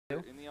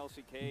in the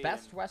LCK.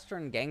 Best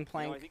Western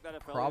Gangplank, I think that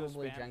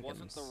probably ban Jenkins.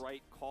 wasn't the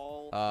right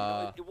call.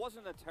 It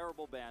wasn't a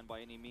terrible ban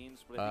by any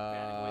means, but I think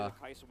banning away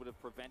the Kai'Sa would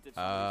have prevented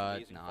some of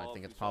these amazing no, calls. I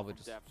think it's probably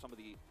just. Some of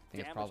the I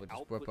think it's probably just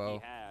output Bwipo. he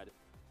had.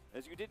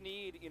 As you did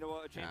need,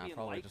 a champion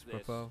like this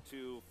Bwipo.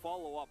 to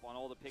follow up on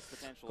all the pick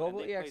potential.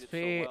 Global and they played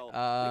EXP, it so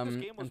well.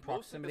 in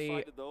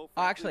proximity.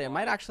 Actually, it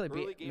might actually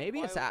be.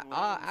 Maybe it's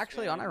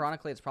actually,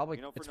 unironically, it's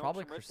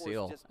probably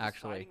Crucial.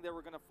 Actually, they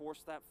were going to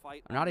force that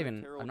fight. I'm not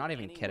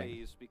even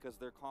kidding. Because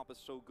their comp is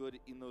so good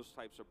in those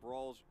types of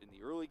brawls in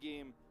the early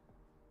game.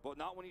 But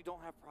not when you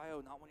don't have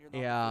prio, not when you're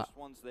not the first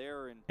ones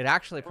there. And it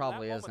actually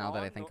probably is now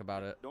that I think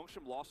about it.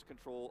 Nongshim lost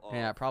control of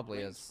it probably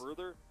is.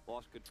 Further,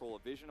 lost control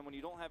of vision, and when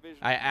you don't have vision,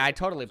 I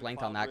totally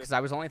blanked on that because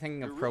I was only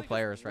thinking of pro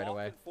players right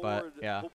away. But yeah.